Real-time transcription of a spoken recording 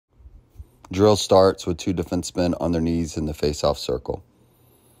Drill starts with 2 defensemen on their knees in the face-off circle.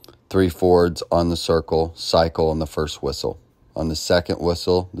 3 forwards on the circle, cycle on the first whistle. On the second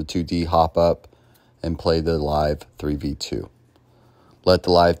whistle, the 2D hop up and play the live 3v2. Let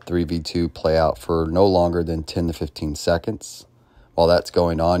the live 3v2 play out for no longer than 10 to 15 seconds. While that's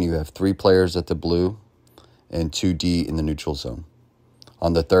going on, you have 3 players at the blue and 2D in the neutral zone.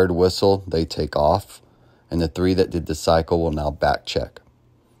 On the third whistle, they take off, and the 3 that did the cycle will now back check.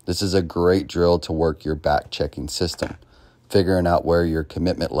 This is a great drill to work your back checking system, figuring out where your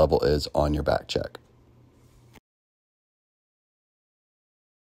commitment level is on your back check.